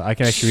 Yeah, I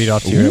can actually read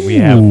off to you. We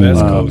have Ooh. West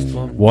Coast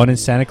one. one in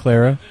Santa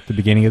Clara, the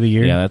beginning of the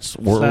year. Yeah, that's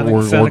we're Santa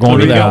going to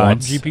Clarita, that one.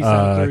 GP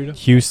Santa Clarita.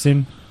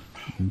 Houston.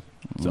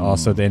 It's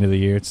also at the end of the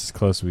year. It's as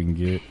close as we can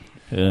get.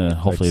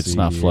 Hopefully, Let's it's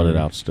not see flooded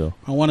here. out still.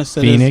 I want to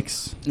say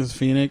Phoenix. There's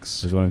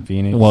Phoenix. There's one in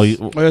Phoenix. Well,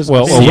 Where's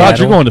Rod, Seattle?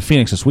 you're going to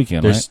Phoenix this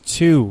weekend, There's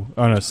two.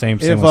 Oh no, same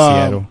If, with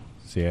Seattle.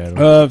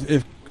 Seattle.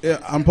 If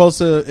I'm supposed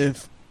to,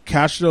 if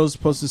Castro's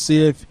supposed to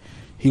see if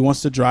he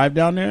wants to drive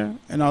down there,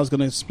 and I was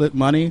going to split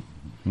money,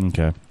 right?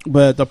 Okay.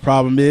 but the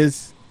problem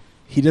is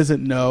he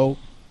doesn't know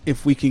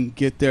if we can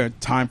get there in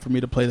time for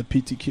me to play the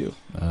PTQ.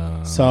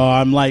 So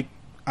I'm like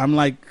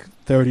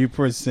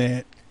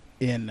 30%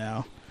 in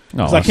now.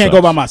 No, 'Cause I that can't sucks.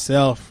 go by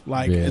myself.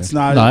 Like Yeah. it's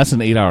not. No, that's an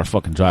 8-hour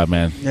fucking drive,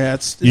 man. yeah,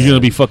 it's You're gonna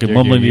be fucking You're-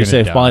 mumbling to you're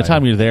yourself. gonna By the die.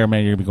 time you're there,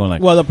 man, you're gonna be going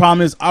like, Well, the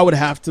problem is I would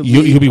have to.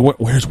 you'll be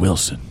where's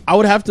Wilson? I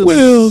would have to.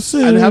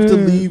 Wilson. I'd have to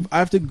leave. I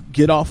have to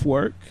get off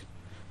work,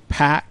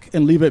 pack,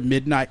 and leave at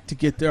midnight to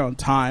get there on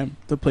time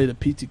to play the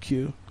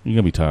PTQ. You're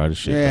gonna be tired of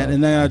shit. Yeah, dog.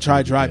 and then I try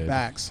to be drive dead.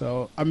 back.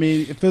 So I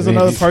mean, if there's I mean,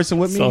 another you- person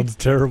with me, Sounds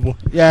terrible.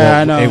 yeah,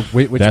 I know.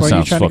 Hey, which that one are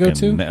you sounds trying to go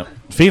fucking to?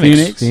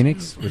 Phoenix.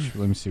 Phoenix.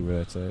 Let me see where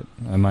that's at.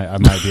 I might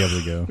be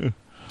able to go.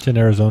 It's in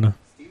Arizona.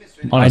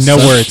 On a I know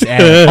Sun- where it's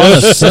at. On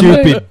a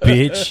Sunday? Stupid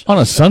bitch. On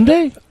a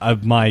Sunday?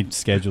 My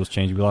schedule's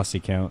changing. We lost the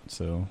account,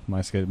 so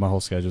my whole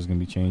schedule's gonna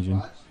be changing.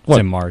 What? It's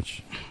in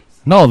March.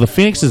 No, the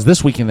Phoenix is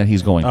this weekend that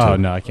he's going to. Oh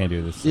no, I can't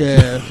do this.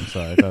 Yeah. I'm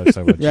sorry. I thought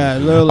I would. Yeah,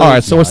 choose. literally. All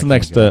right, so No, what's I the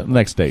can't go.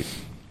 next date?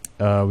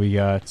 We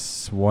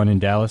got one in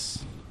Dallas.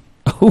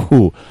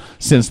 Ooh,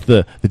 since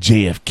the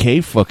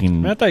JFK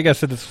fucking. Man, I thought you guys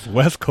said this was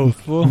West Coast,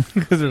 fool.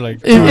 Because they're like,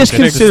 It's That's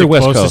considered the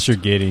West closest Coast. you're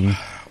getting.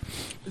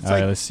 It's All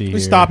right, let's see we here.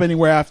 stop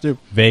anywhere after.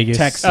 Vegas.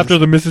 Texas. after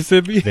the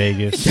Mississippi.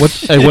 Vegas.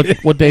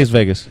 What day is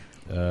Vegas?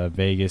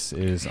 Vegas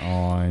is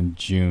on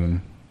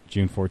June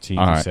 14th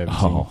All to right.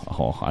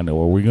 17th. I know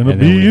where we're gonna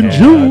And then be we in have-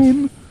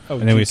 June.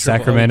 And then we have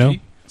Sacramento,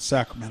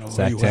 Sacramento.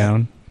 where you at?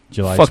 Sacktown,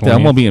 July Fuck 20th. that.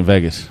 I'm gonna be in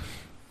Vegas.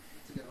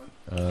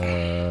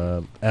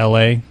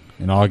 L.A.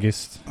 in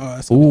August. Oh,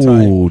 that's gonna be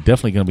tight. Ooh,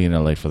 definitely gonna be in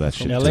LA for that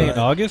shit. LA too. in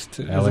August?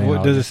 LA in Does it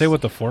August. say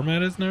what the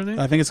format is and everything?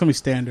 I think it's gonna be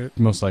standard.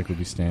 Most likely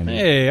be standard.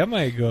 Hey, I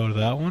might go to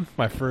that one.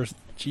 My first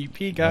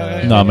GP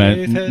guy. No,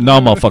 man. No,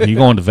 motherfucker. You're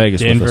going to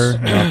Vegas Denver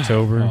with in us.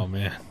 October. Oh,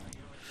 man.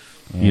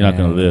 You're not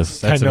gonna And live.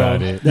 That's I know.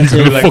 about it. That's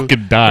You're it. gonna like-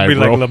 fucking die, Be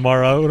bro. like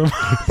Lamar Odom.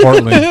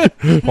 Portland.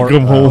 Come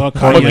home. Portland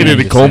Fucking in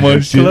a coma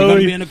and shit. You're gonna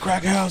Chloe. be in a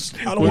crack house.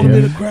 I don't want to be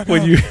in a crack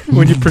when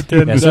house. you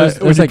pretend Yeah, so that,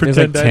 when you there's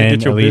pretend that 10 to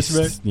get your at bitch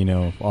back.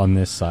 least, on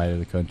this side of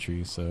the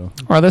country. So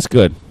All right, that's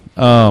good.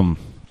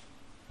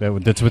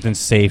 that's within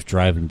safe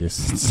driving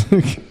distance.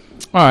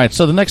 All right,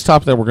 so the next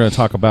topic that we're going to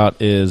talk about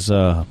is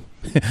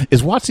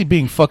is Watsy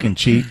being fucking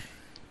cheap?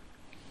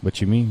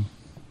 What you mean?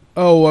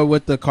 Oh,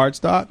 with the card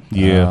stock.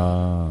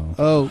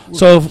 Oh,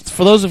 So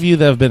for those of you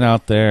that have been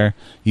out there,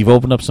 you've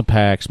opened up some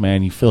packs,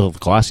 man. You feel the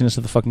glossiness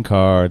of the fucking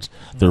cards.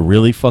 They're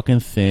really fucking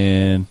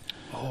thin.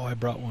 Oh, I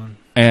brought one.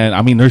 And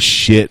I mean, they're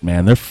shit,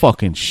 man. They're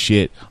fucking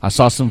shit. I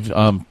saw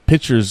some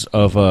pictures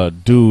of a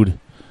dude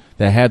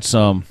that had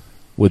some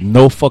with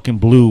no fucking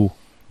blue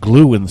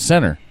glue in the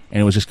center,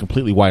 and it was just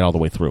completely white all the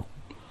way through.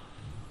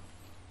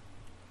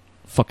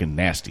 Fucking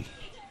nasty.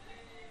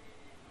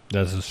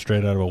 That's just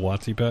straight out of a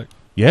Watsy pack.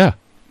 Yeah.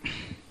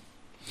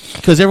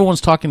 Because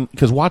everyone's talking.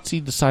 Because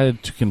Watsy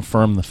decided to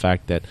confirm the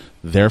fact that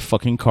their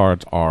fucking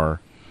cards are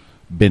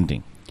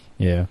bending.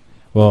 Yeah.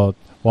 Well,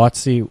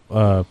 Watsy,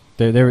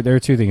 there were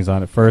two things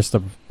on it. First,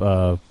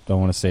 don't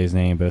want to say his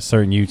name, but a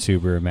certain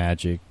YouTuber,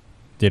 Magic,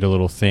 did a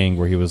little thing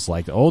where he was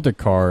like, the older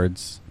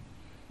cards,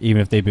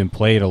 even if they've been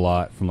played a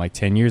lot from like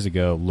 10 years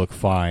ago, look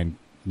fine,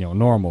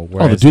 normal. Oh, the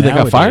Whereas dude that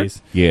got fired?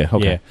 nowadays- Yeah,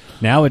 okay. Yeah.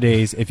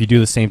 Nowadays, if you do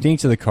the same thing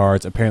to the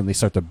cards, apparently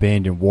start to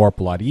bend and warp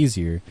a lot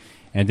easier.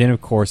 And then,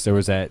 of course, there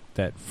was that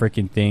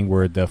freaking thing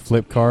where the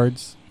flip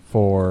cards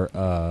for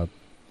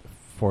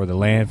the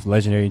land,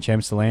 legendary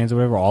enchantments, the lands, or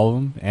whatever, all of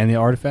them, and the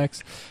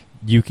artifacts,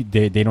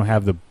 they don't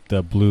have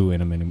the blue in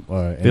them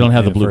anymore. They don't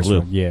have the blue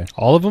glue. Yeah.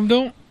 All of them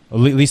don't? At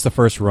least the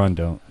first run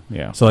don't.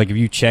 Yeah. So like if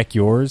you check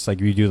yours, like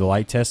if you do the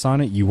light test on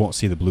it, you won't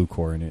see the blue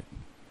core in it.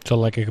 So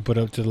like I could put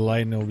it up to the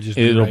light and it'll just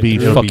It'll right be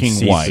through. fucking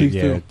see- white.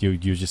 Yeah, you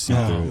just see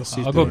Oh. through. You'll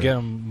see I'll go through get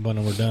them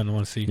when we're done. I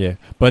want to see. Yeah,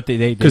 but they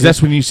Because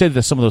that's when you said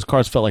that some of those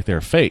cards felt like they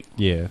were fake.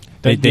 yeah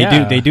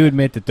Yeah. they do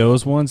admit that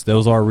those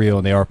are real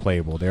and they are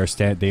playable. They are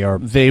They were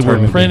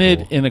tournament printed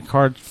people. in a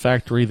card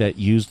factory that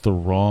used the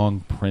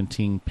wrong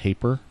printing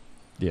paper.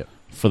 Yeah.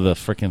 For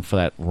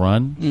that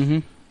run. Mm-hmm.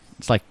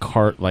 It's like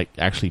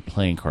actually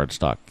playing card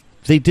stock.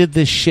 They did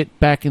this shit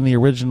back in the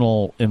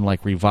original in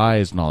like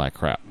revised and all that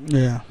crap.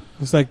 Yeah,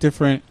 it's like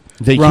different.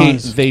 They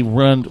Runs. they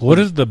run. What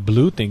does the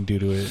blue thing do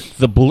to it?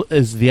 the blue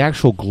is the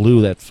actual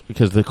glue that's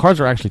because the cards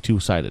are actually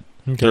two-sided.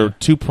 There are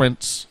two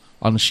prints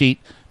on the sheet.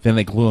 Then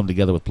they glue them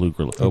together with with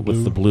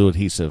Blue. the blue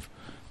adhesive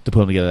to put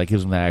them together. That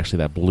gives them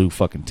that blue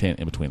fucking tint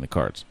in between the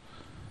cards.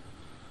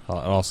 It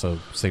also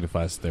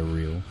signifies they're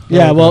real.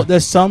 Yeah, Okay. well,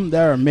 there's some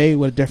that are made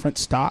with different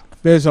stock.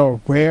 There's a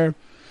rare.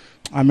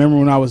 I remember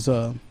when I was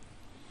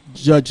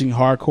judging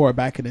hardcore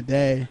back in the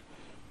day,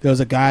 there was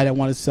a guy that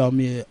wanted to sell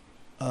me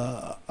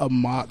a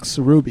Mox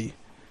Ruby,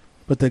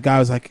 but the guy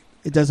was like,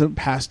 "It doesn't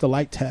pass the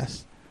light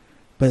test,"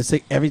 but it's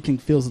like everything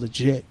feels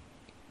legit.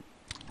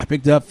 I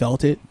picked it up,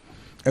 felt it,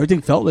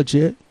 everything felt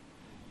legit,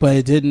 but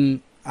it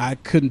didn't. I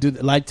couldn't do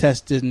the light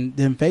test.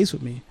 Didn't face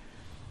with me,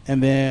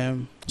 and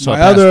then So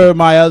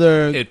my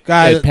other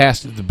guy. It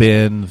passed the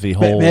bin, the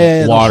whole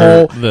Man,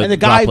 water, and the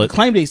guy droplet.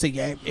 claimed it. He said,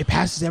 "Yeah, it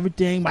passes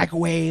everything.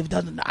 Microwave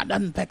doesn't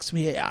affect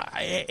me.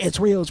 It's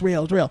real. It's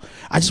real. It's real.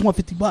 I just want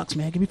 $50,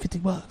 man. Give me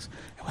 $50."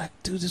 I'm like,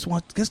 dude,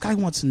 this guy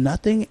wants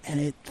nothing, and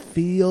it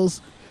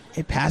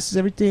passes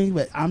everything,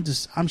 but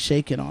I'm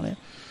shaking on it.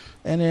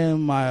 And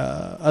then my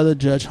other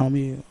judge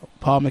homie,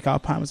 Paul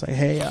McAlpine, was like,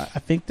 "Hey, I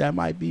think that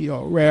might be a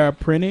rare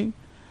printing,"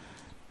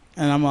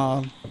 and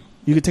I'm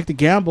you can take the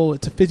gamble.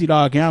 It's a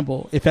 $50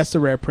 gamble. If that's the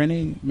rare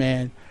printing,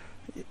 man,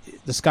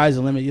 the sky's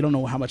the limit. You don't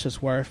know how much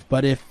it's worth.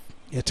 But if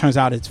it turns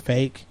out it's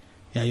fake,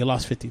 yeah, you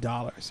lost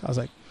 $50. I was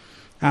like,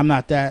 I'm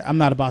not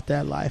about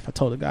that life. I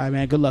told the guy,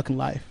 man, good luck in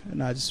life.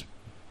 And I just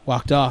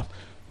walked off.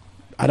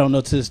 I don't know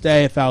to this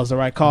day if that was the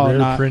right call or Rare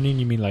not. printing?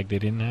 You mean like they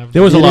didn't have?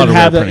 There was a lot of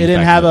rare printings it didn't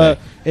back have in the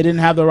day. it didn't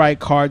have the right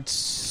card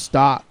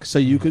stock, so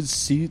you could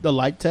see the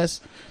light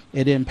test.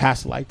 It didn't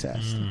pass the light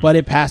test, but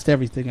it passed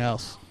everything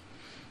else.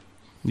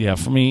 Yeah,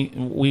 for me,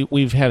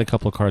 we've had a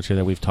couple of cards here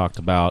that we've talked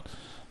about.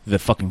 The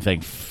fucking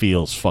thing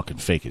feels fucking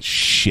fake as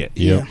shit.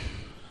 Yeah.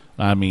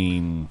 I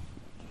mean,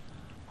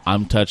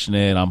 I'm touching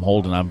it, I'm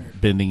holding, I'm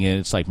bending it.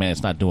 It's like, man,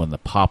 it's not doing the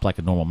pop like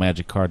a normal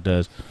Magic card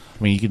does.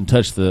 I mean, you can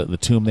touch the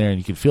tomb there, and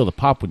you can feel the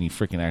pop when you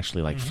freaking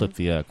actually like flip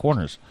the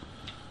corners.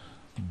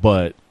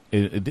 But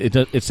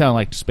it sounded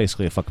like just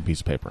basically a fucking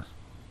piece of paper.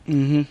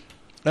 Mm-hmm.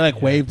 They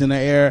waved in the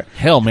air.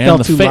 Hell, man,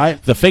 Felt too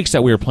light. the fakes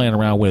that we were playing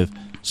around with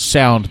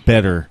sound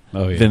better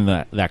Oh, yeah. than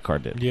that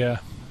card did. Yeah.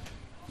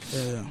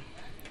 Yeah.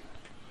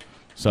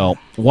 So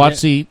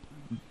WotC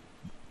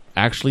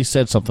actually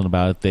said something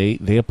about it.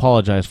 They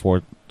apologized for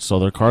it. So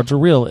their cards are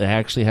real. It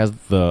actually has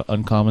the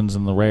uncommons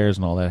and the rares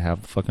and all that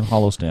have the fucking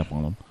holo stamp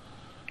on them.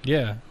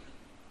 Yeah.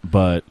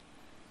 But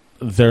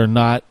they're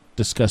not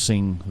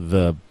discussing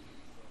the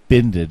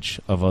bindage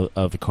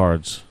of the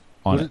cards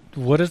on it.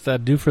 What does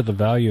that do for the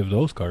value of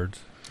those cards?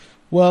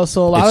 Well,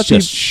 so a lot It's of people.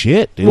 just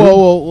shit, dude. Well,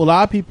 a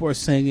lot of people are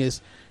saying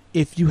is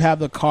if you have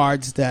the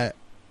cards that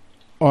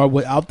are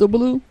without the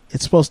blue,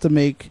 it's supposed to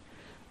make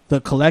the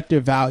collector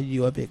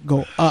value of it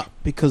go up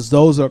because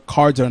those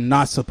cards are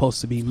not supposed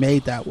to be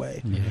made that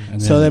way. Yeah.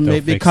 And So then they may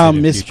they'll fix become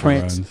it in future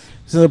misprints. runs.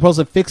 So they're supposed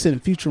to fix it in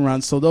future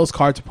runs. So those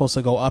cards are supposed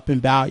to go up in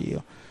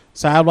value.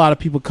 So I have a lot of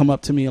people come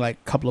up to me like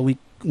a couple of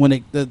weeks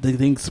when the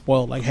thing's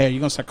spoiled, like, "Hey, are you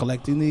gonna start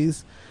collecting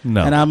these?"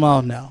 no. And I'm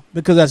no,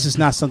 because that's just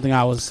not something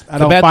I The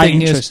don't bad find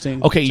thing is,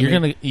 interesting. okay, to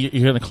me.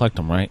 you're gonna collect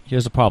them, right?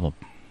 Here's the problem.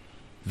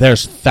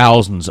 There's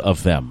thousands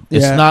of them.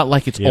 It's Yeah. not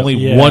like it's Yep. only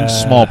Yeah. one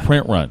small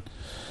print run.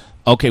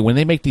 Okay, when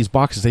they make these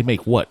boxes, they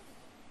make what?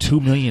 2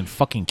 million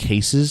fucking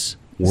cases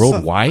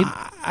worldwide?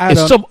 I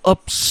It's don't- some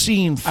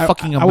obscene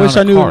fucking amount I wish of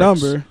I knew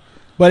cards. the number,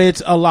 but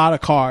it's a lot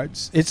of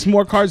cards. It's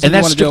more cards than And you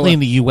that's want to deal strictly in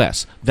with. the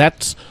U.S.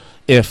 That's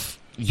if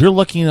you're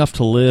lucky enough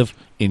to live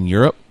in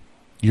Europe,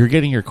 you're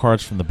getting your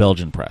cards from the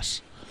Belgian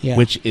press, Yeah.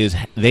 which is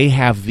they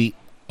have the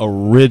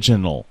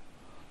original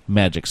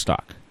Magic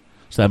stock.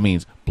 So that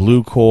means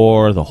blue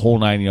core, the whole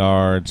 9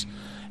 yards,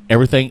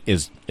 everything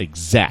is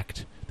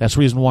exact. That's the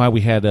reason why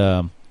we had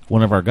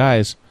one of our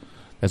guys,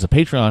 as a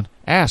Patreon,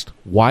 asked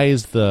why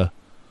is the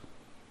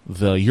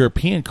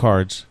European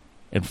cards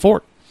and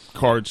Fort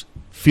cards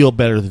feel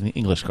better than the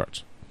English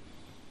cards?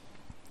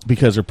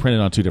 Because they're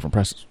printed on two different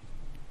presses.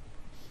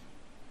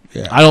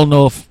 Yeah. I don't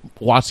know if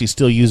WotC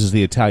still uses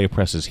the Italia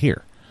presses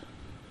here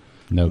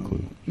No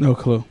clue. No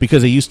clue.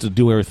 because they used to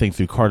do everything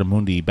through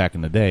Cartamundi back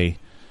in the day,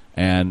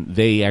 and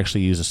they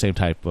actually use the same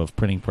type of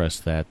printing press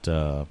that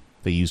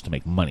they used to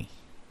make money.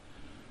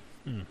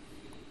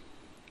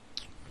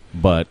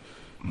 But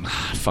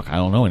fuck, I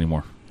don't know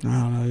anymore. I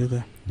don't know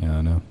either. Yeah,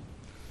 I know.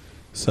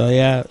 So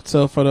yeah,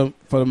 so for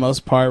the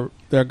most part,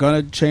 they're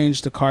gonna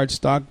change the card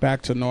stock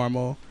back to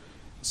normal,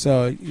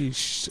 So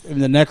in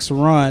the next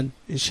run,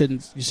 you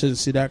shouldn't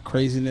see that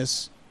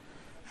craziness.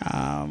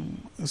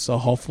 So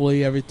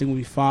hopefully everything will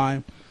be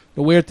fine.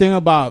 The weird thing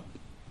about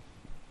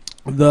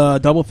the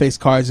double face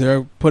cards,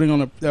 they're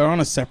on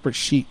a separate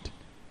sheet.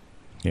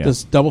 Yeah.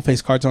 This double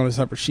face cards on a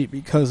separate sheet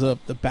because of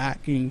the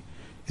backing.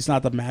 It's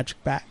not the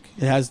Magic back.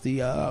 It has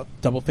the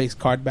double face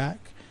card back,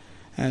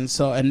 and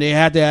they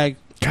had to.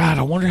 God,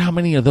 I wonder how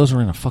many of those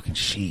are in a fucking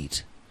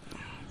sheet.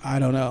 I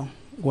don't know.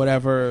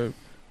 Whatever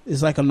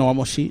is like a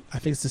normal sheet. I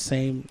think it's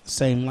the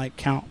same like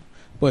count,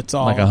 but it's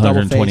all Like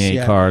 128 double face,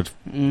 yeah. cards.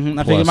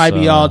 I think it might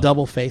be all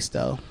double face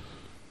though.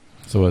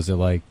 So is it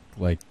like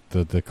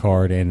the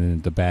card and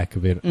then the back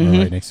of it are Mhm.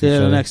 right next to each Yeah,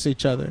 other? next to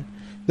each other.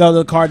 No,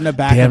 the card in the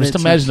back. Damn, of just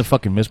it's imagine the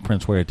fucking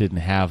misprints where it didn't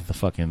have the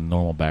fucking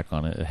normal back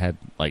on it. It had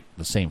like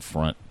the same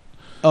front.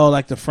 Oh,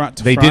 like the front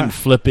to They front. didn't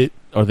flip it,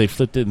 or they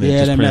flipped it and Yeah, they they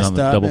just printed messed on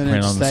the up double and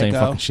print it's on the same let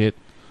go. fucking shit.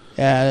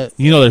 Yeah.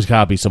 You know, there's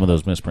gotta be some of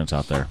those misprints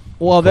out there.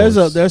 Well,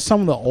 course. there's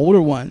some of the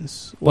older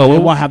ones. Well, Well, they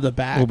we'll- won't have the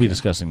back. We'll be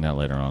discussing that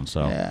later on.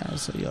 So, Yeah.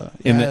 So yeah.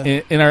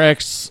 in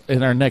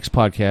our next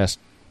podcast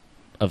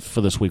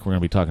for this week, we're gonna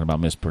be talking about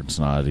misprints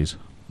and oddities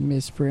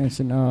Misprints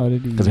and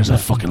oddities. because there's a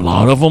fucking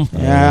lot of them.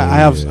 Yeah, I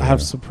Yeah.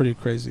 have some pretty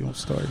crazy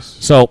stories.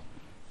 So,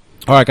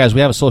 all right, guys,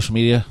 we have a social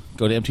media.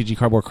 Go to MTG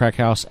Cardboard Crack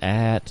House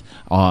at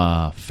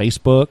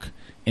Facebook,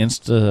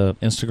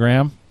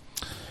 Instagram,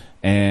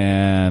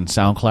 and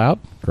SoundCloud,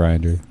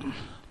 Grinder.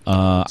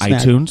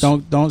 iTunes.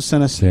 Don't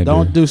send us. Tinder.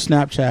 Don't do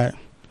Snapchat.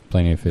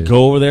 Plenty of fish.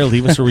 Go over there,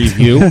 leave us a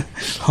review.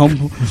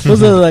 Humble.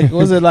 Was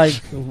it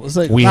like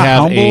We not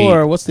have humble a-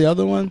 or what's the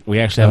other one? We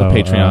actually have a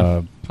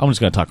Patreon. I'm just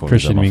going to talk over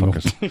Christian these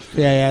Mingle. motherfuckers.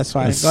 Yeah, that's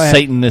fine. It's Go ahead.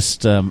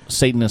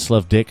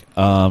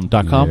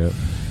 SatanistLoveDick.com. Yep.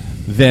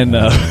 Then,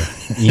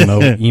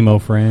 emo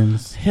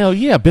friends. hell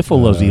yeah, Biffo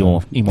loves emo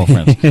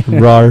friends.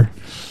 Rar.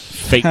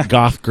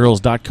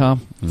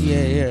 FakeGothGirls.com.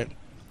 Yeah.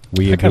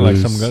 We I kind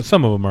of like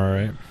some of them are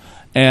alright.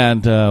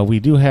 And we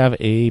do have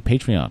a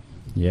Patreon.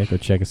 Yeah, go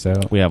check us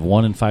out. We have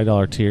 $1 and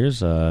 $5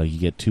 tiers. You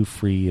get 2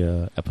 free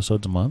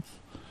episodes a month,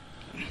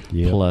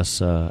 Yep.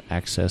 plus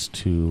access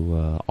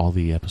to all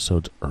the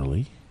episodes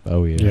early.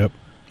 Oh yeah. Yep.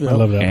 I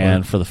love that.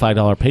 And for the $5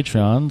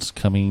 Patreons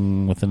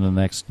coming within the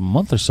next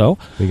month or so,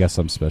 We got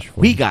something special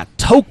for we you. got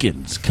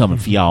tokens coming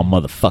for y'all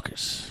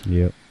motherfuckers.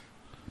 Yep.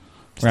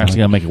 We're actually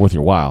going to make it worth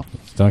your while.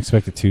 Don't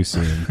expect it too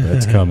soon, but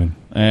it's coming.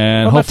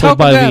 And Where my hopefully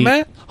tokens at,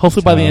 man?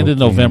 by the end of Tokens.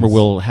 November,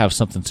 we'll have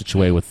something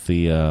situated with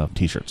the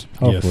T-shirts.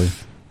 Hopefully.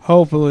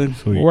 Hopefully,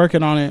 Sweet. we're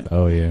working on it.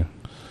 Oh yeah.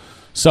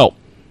 So,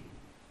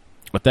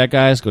 with that,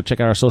 guys, go check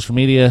out our social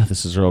media.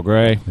 This is Earl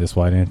Grey, This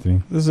White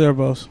Anthony. This is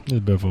Airbus. It's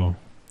Biffo.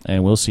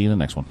 and we'll see you in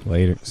the next one.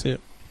 Later. See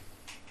it.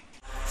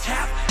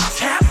 Tap,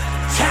 tap,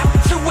 tap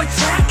to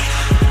attack.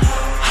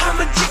 I'm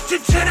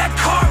addicted to that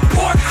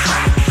cardboard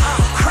crack.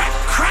 Crack,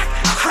 crack,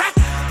 crack,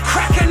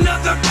 crack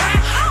another pack.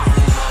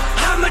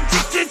 I'm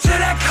addicted to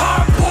that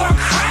cardboard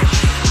crack.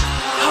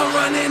 I'm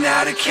running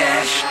out of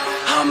cash.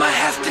 I'ma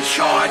have to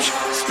charge.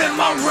 Spend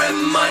my rent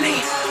money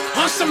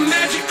on some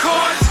magic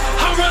cards.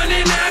 I'm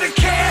running out of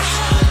cash,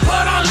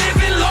 but I'm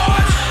living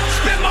large.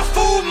 Spend my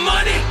food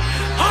money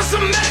on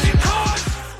some magic